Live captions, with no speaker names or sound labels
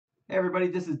Hey everybody,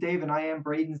 this is Dave and I am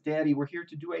Braden's daddy. We're here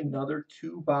to do another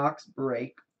two-box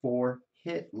break for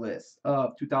Hitless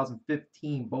of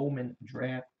 2015 Bowman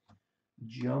Draft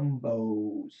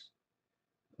Jumbos.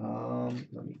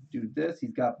 Let me do this.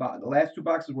 He's got the last two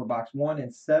boxes were box 1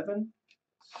 and 7,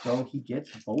 so he gets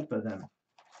both of them.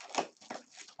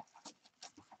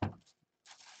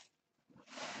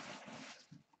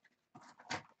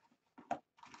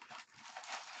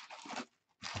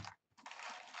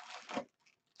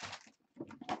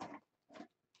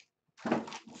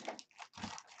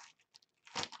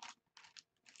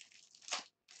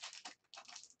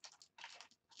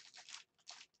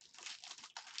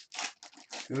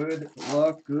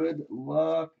 Good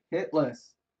luck, Hitless.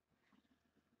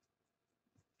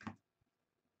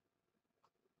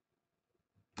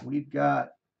 We've got,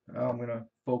 I'm going to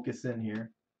focus in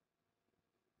here.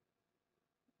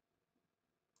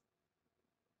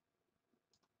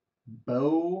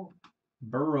 Bo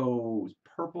Burrows,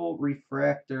 purple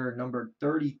refractor, number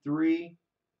 33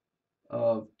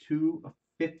 of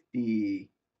 250.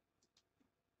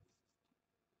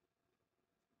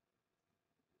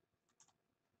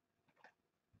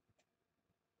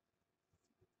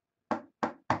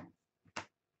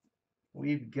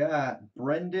 We've got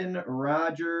Brendan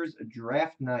Rodgers,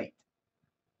 Draft Night.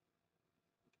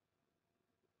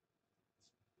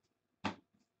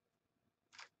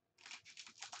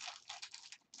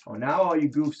 Oh, now all you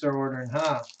goofs are ordering,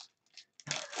 huh?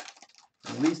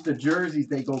 At least the jerseys,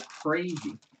 they go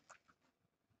crazy.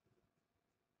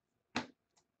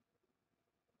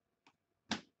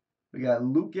 We got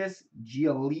Lucas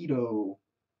Giolito.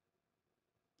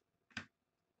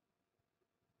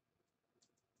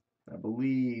 I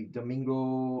believe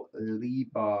Domingo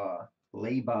Leyba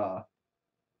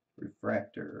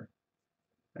refractor.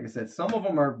 Like I said, some of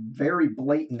them are very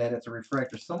blatant that it's a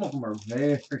refractor. Some of them are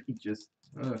very just,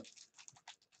 ugh.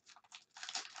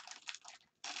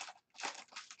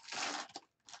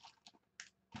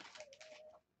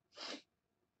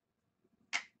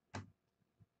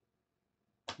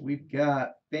 We've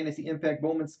got Fantasy Impact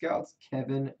Bowman Scouts,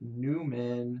 Kevin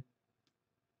Newman.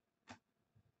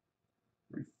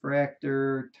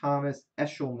 Refractor, Thomas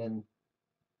Eshelman.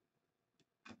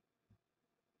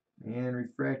 And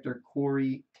refractor,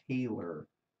 Corey Taylor.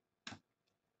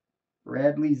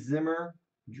 Bradley Zimmer,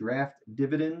 Draft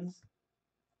Dividends.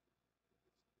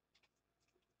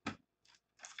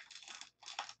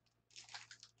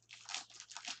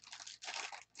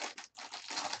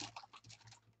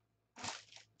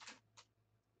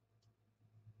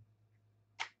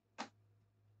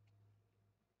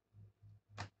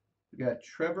 We got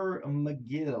Trevor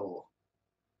McGill.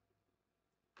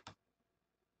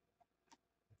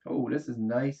 Oh, this is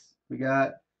nice. We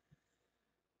got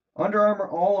Under Armour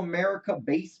All-America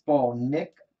Baseball,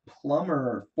 Nick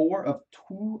Plummer, 4 of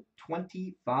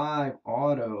 225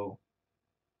 auto.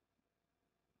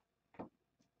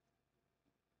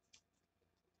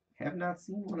 Have not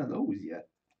seen one of those yet.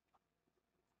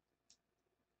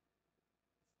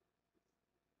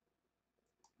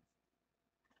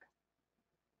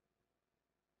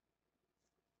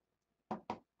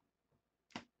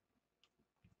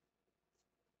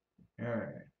 All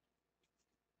right.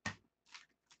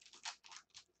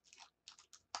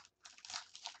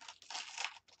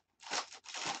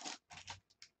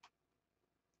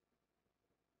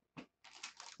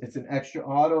 It's an extra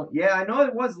auto. Yeah, I know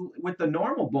it was with the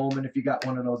normal Bowman. If you got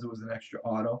one of those, it was an extra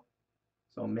auto.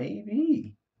 So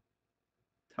maybe.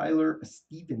 Tyler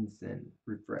Stevenson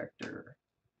refractor.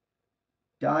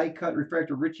 Die cut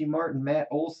refractor Richie Martin, Matt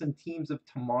Olson, teams of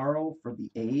tomorrow for the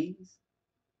A's.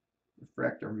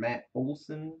 Refractor Matt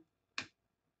Olson.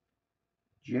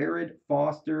 Jared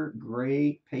Foster,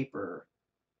 gray paper.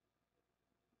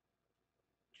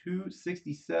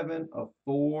 267 of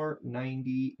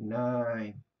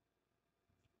 499.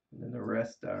 And then the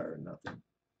rest are nothing.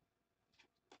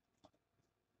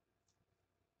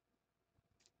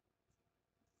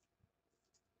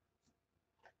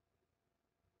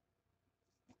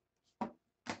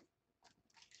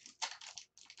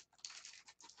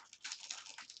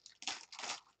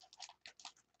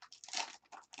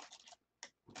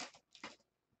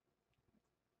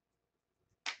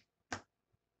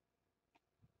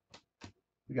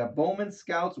 We got Bowman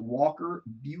Scouts, Walker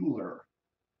Buehler.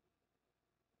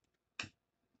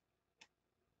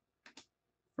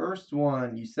 First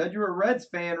one, you said you're a Reds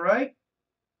fan, right?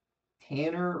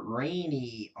 Tanner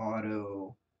Rainey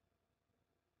auto.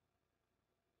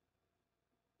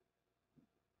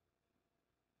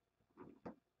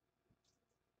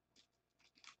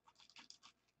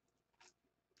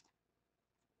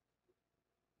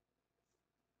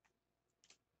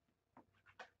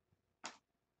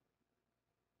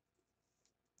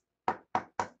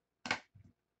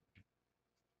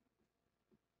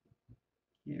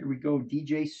 Here we go,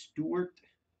 DJ Stewart,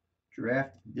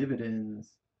 draft dividends.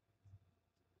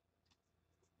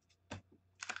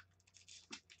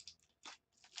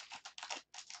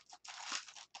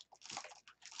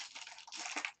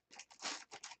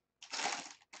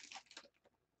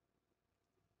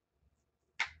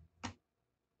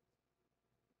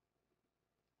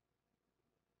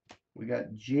 We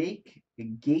got Jake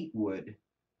Gatewood,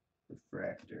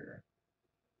 refractor.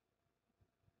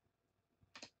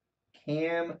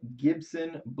 Cam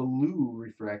Gibson, blue,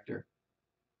 refractor.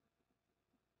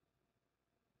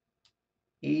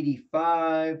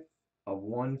 85 of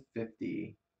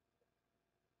 150.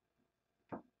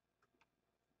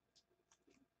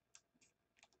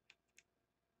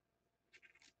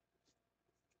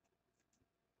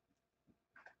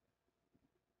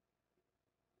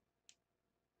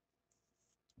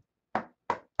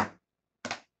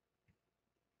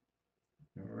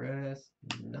 The rest,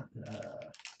 nothing.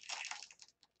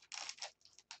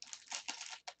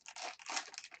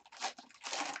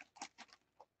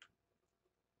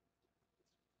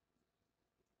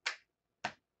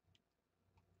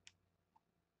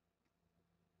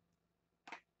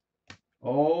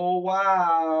 Oh,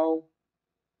 wow.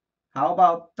 How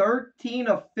about 13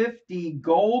 of 50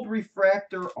 gold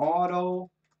refractor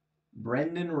auto,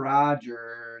 Brendan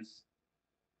Rodgers.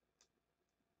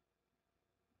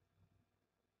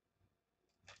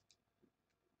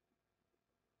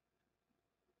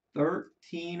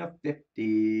 $13 of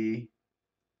 50.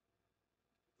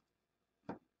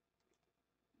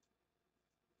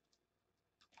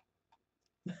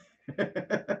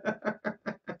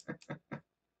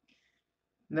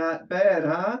 Not bad,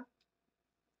 huh?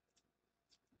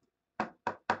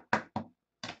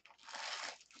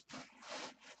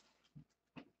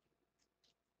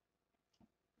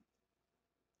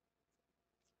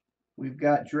 We've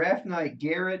got draft night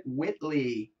Garrett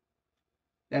Whitley.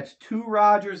 That's 2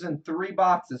 Rodgers and 3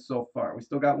 boxes so far. We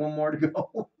still got one more to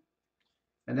go.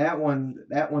 And that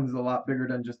one's a lot bigger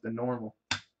than just the normal.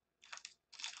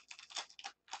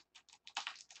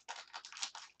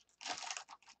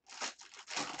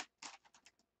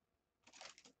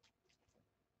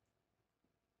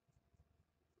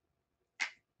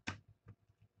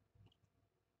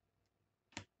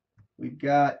 We've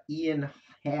got Ian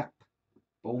Happ,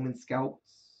 Bowman Scouts.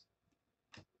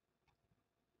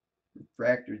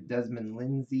 Refractor Desmond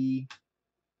Lindsay.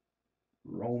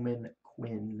 Roman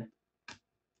Quinn.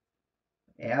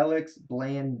 Alex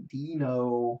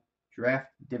Blandino, draft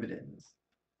dividends.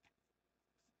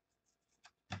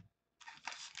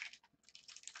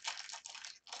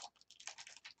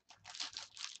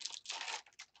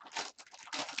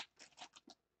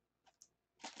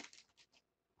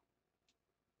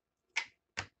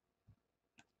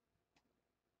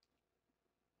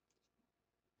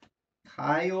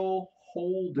 Kyle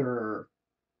Holder,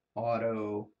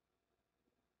 auto.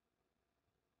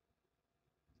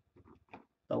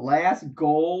 The last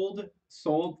gold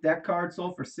sold, that card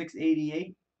sold for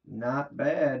 $688. Not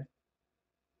bad.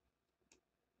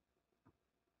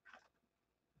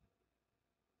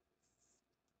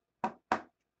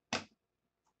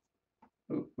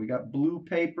 Ooh, we got blue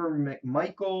paper,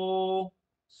 McMichael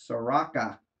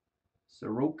Soroka.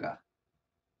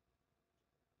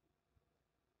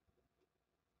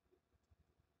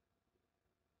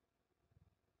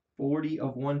 40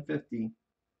 of 150.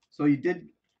 So you did, I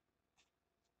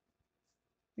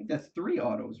think that's 3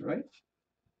 autos, right? I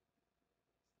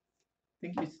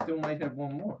think you still might have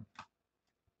one more.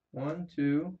 1,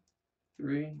 2,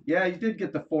 3. Yeah, you did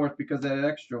get the 4th because of that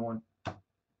extra one.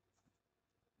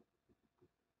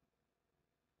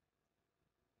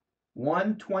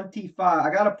 $125.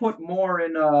 I gotta put more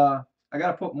in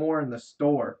the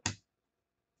store.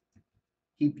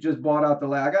 He just bought out the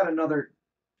last. I got another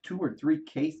 2 or 3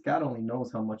 case. God only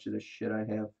knows how much of this shit I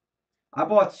have. I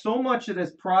bought so much of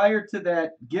this prior to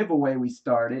that giveaway we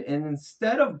started, and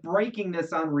instead of breaking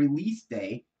this on release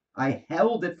day, I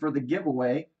held it for the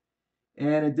giveaway,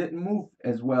 and it didn't move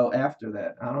as well after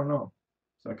that. I don't know.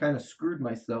 So I kind of screwed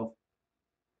myself.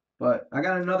 But I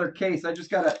got another case. I just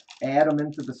got to add them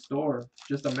into the store. It's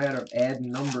just a matter of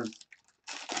adding numbers.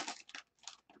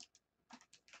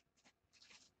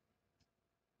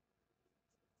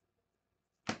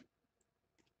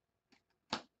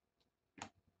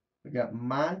 We got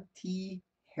Monty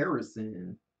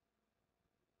Harrison.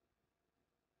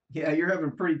 Yeah, you're having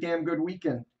a pretty damn good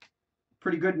weekend.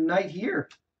 Pretty good night here.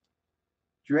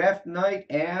 Draft night,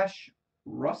 Ash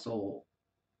Russell.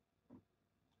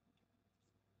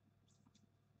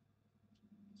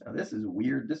 Now this is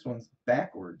weird. This one's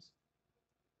backwards.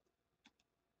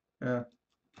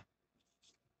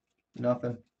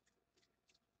 Nothing.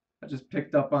 I just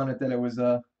picked up on it that it was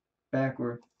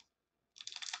backward.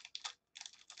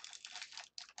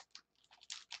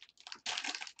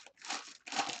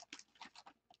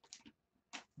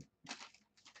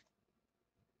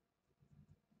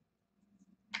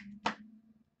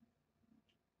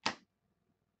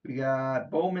 We got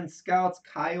Bowman Scouts,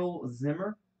 Kyle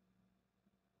Zimmer.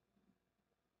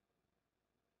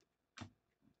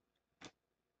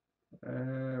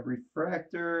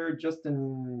 Refractor,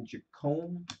 Justin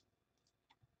Jacome.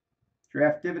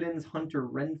 Draft Dividends, Hunter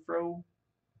Renfroe.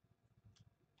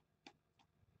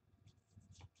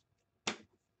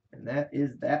 And that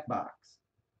is that box.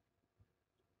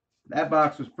 That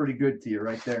box was pretty good to you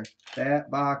right there. That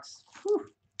box, whew.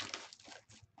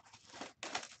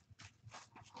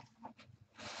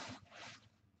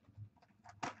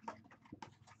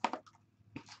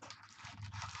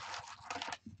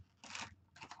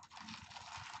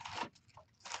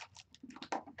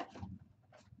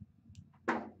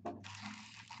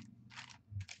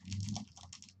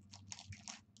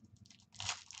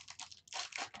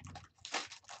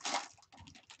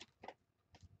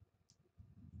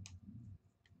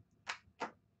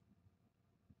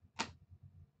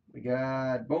 We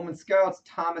got Bowman Scouts,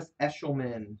 Thomas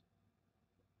Eshelman.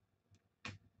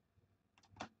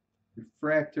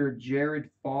 Refractor,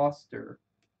 Jared Foster.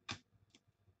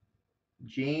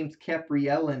 James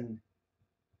Capriellin.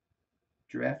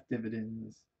 Draft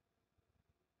Dividends.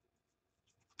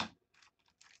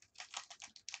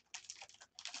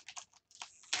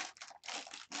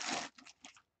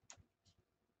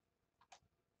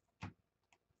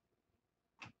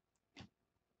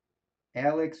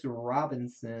 Alex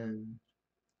Robinson.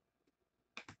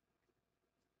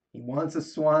 He wants a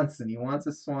Swanson. He wants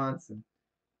a Swanson.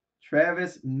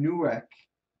 Travis Newbeck.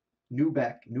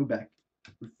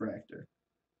 Refractor.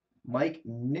 Mike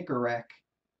Nicorak.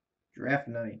 Draft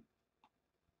night.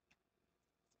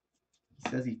 He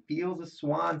says he feels a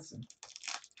Swanson.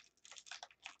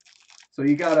 So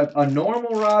you got a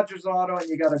normal Rogers auto and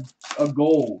you got a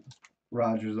gold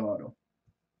Rogers auto.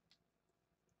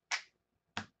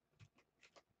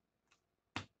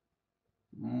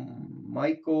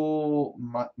 Michael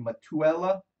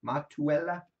Matuella.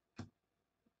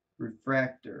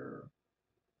 Refractor.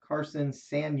 Carson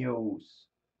Sands.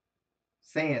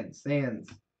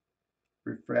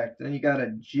 Refractor. Then you got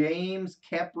a James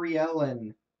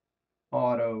Capriellin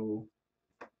auto.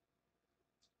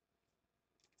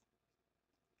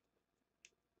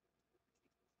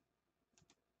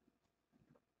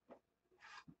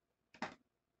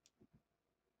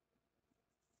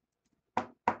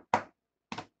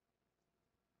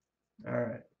 All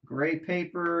right. Gray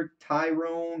paper,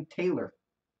 Tyrone Taylor.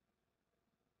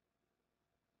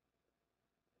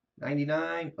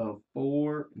 99 of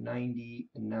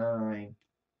 499.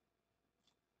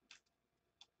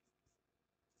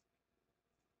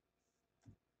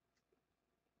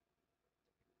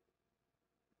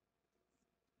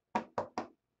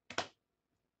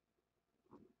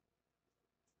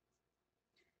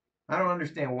 I don't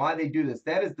understand why they do this.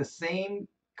 That is the same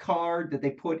card that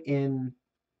they put in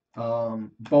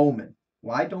Bowman.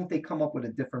 Why don't they come up with a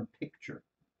different picture?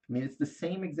 I mean, it's the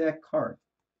same exact card.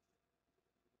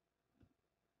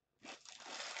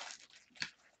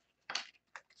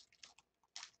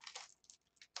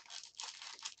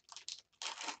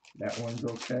 That one's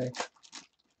okay.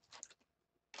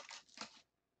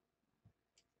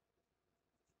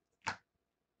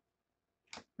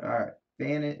 All right.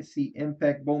 Fantasy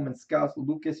Impact Bowman Scouts,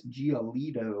 Lucas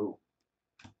Giolito.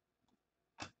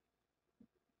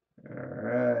 All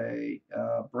right.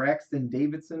 Braxton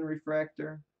Davidson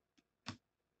refractor.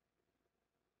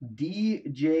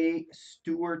 DJ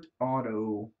Stewart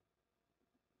auto.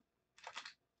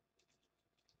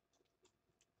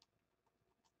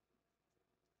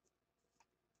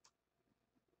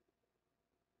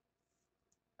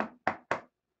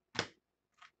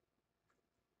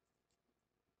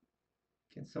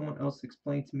 Can someone else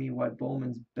explain to me why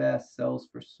Bowman's Best sells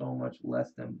for so much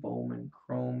less than Bowman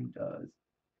Chrome does?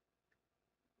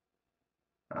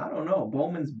 I don't know.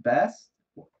 Bowman's Best?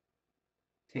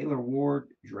 Taylor Ward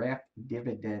Draft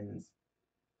Dividends.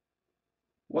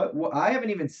 What I haven't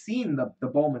even seen the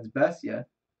Bowman's Best yet.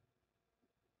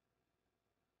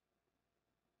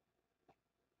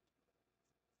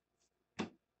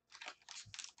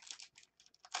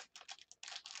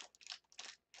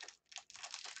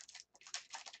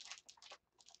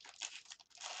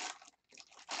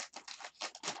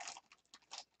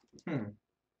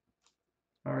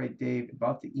 All right, Dave,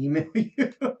 about to email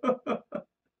you.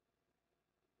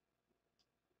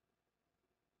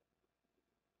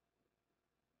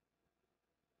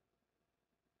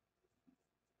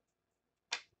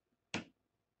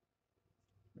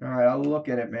 All right, I'll look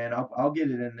at it, man. I'll get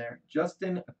it in there.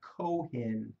 Justin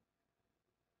Cohen.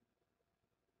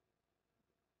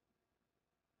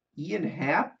 Ian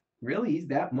Happ? Really? He's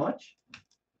that much?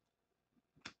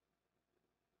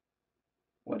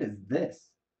 What is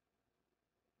this?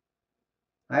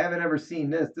 I haven't ever seen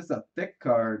this. This is a thick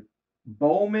card.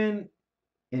 Bowman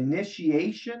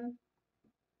Initiation.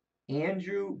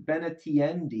 Andrew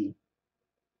Benatiendi.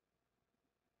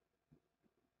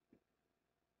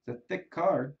 It's a thick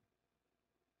card.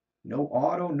 No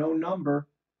auto, no number.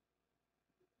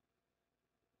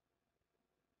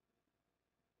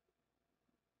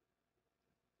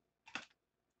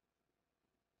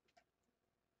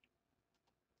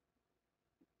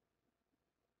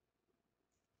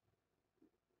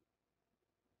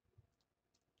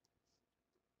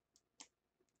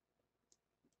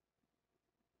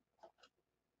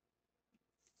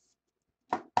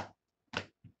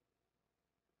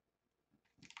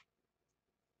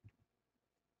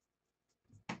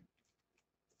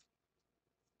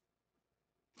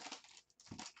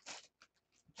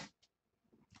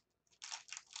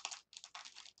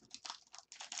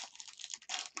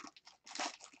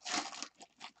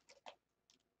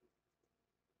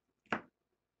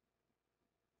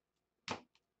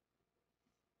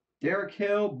 Derek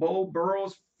Hill, Bo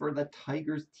Burrows for the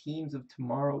Tigers teams of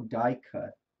tomorrow die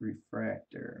cut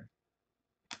refractor.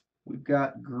 We've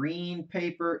got green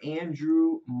paper,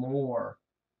 Andrew Moore.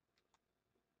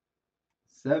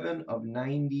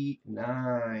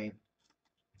 7/99.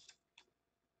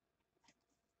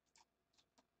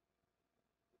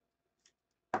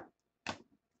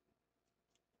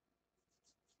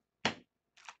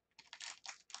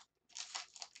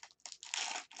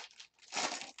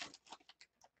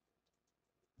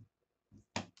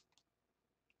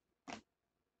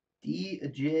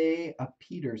 DJ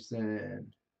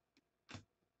Peterson.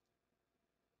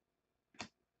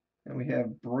 And we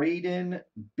have Braden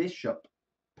Bishop,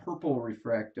 purple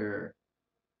refractor.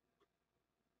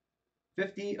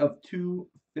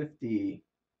 50/250.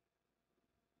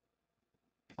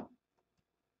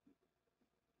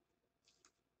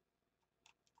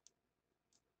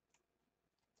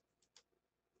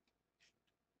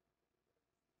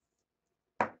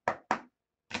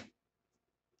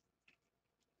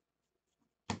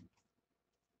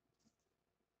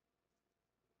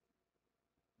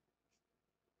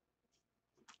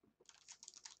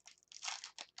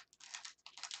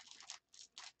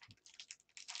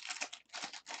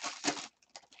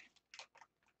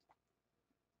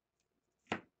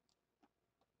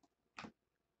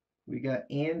 We got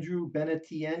Andrew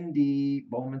Benatiendi,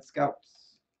 Bowman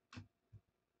Scouts.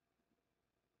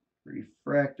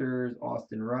 Refractors,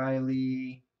 Austin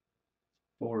Riley,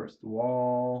 Forrest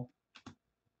Wall.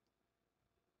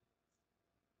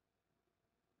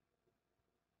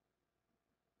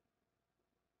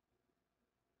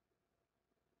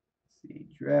 Let's see,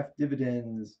 draft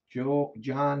dividends,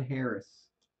 John Harris.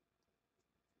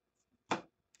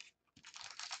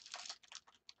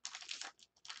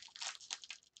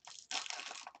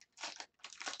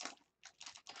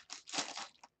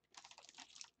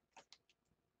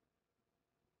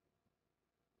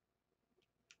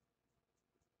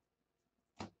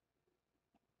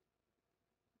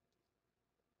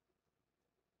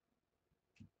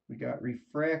 We got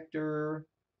refractor,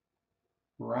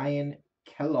 Ryan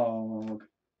Kellogg.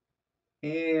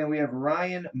 And we have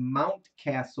Ryan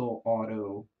Mountcastle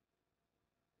auto.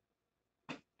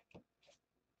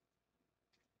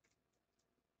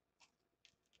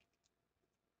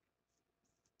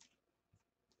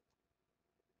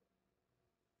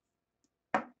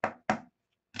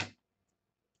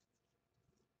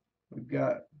 We've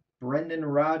got Brendan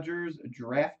Rodgers,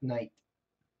 draft night.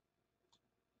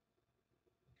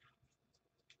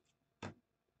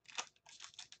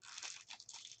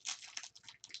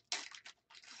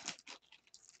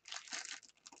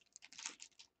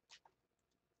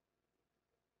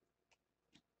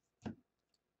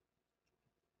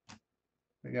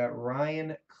 We got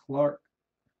Ryan Clark,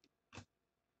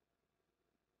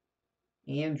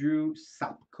 Andrew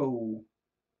Sapko.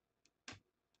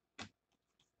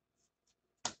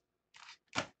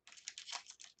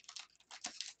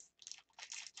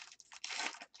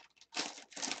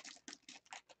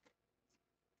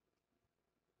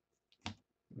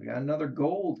 We got another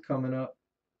gold coming up.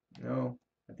 No,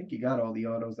 I think you got all the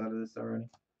autos out of this already.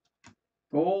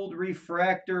 Gold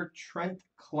refractor, Trent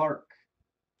Clark.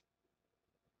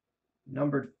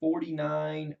 Numbered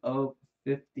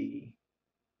 49/50.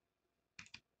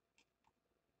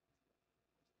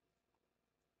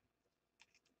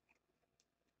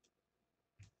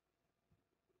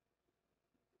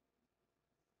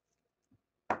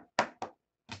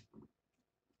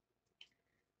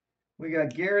 We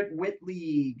got Garrett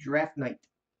Whitley, Draft Night.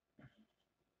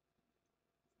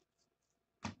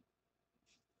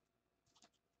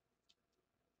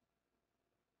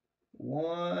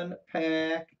 One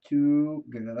pack to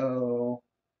go.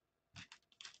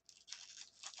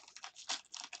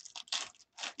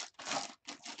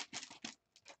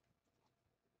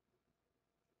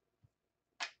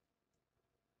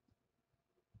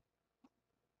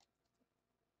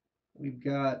 We've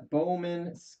got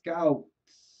Bowman Scouts,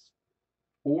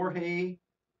 Jorge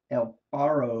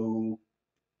Alfaro.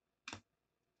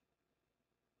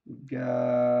 We've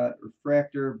got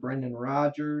Refractor, Brendan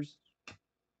Rodgers,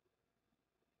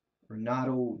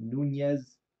 Renato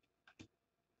Nunez,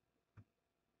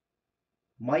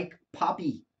 Mike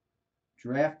Poppy,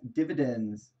 Draft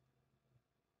Dividends.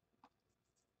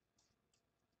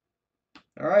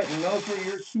 All right, and those are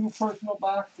your 2 personal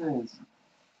boxes.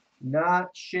 Not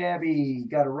shabby.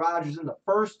 Got a Rodgers in the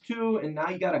first 2, and now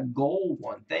you got a gold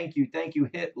one. Thank you,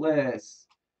 hitless.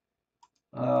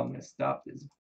 I'm going to stop this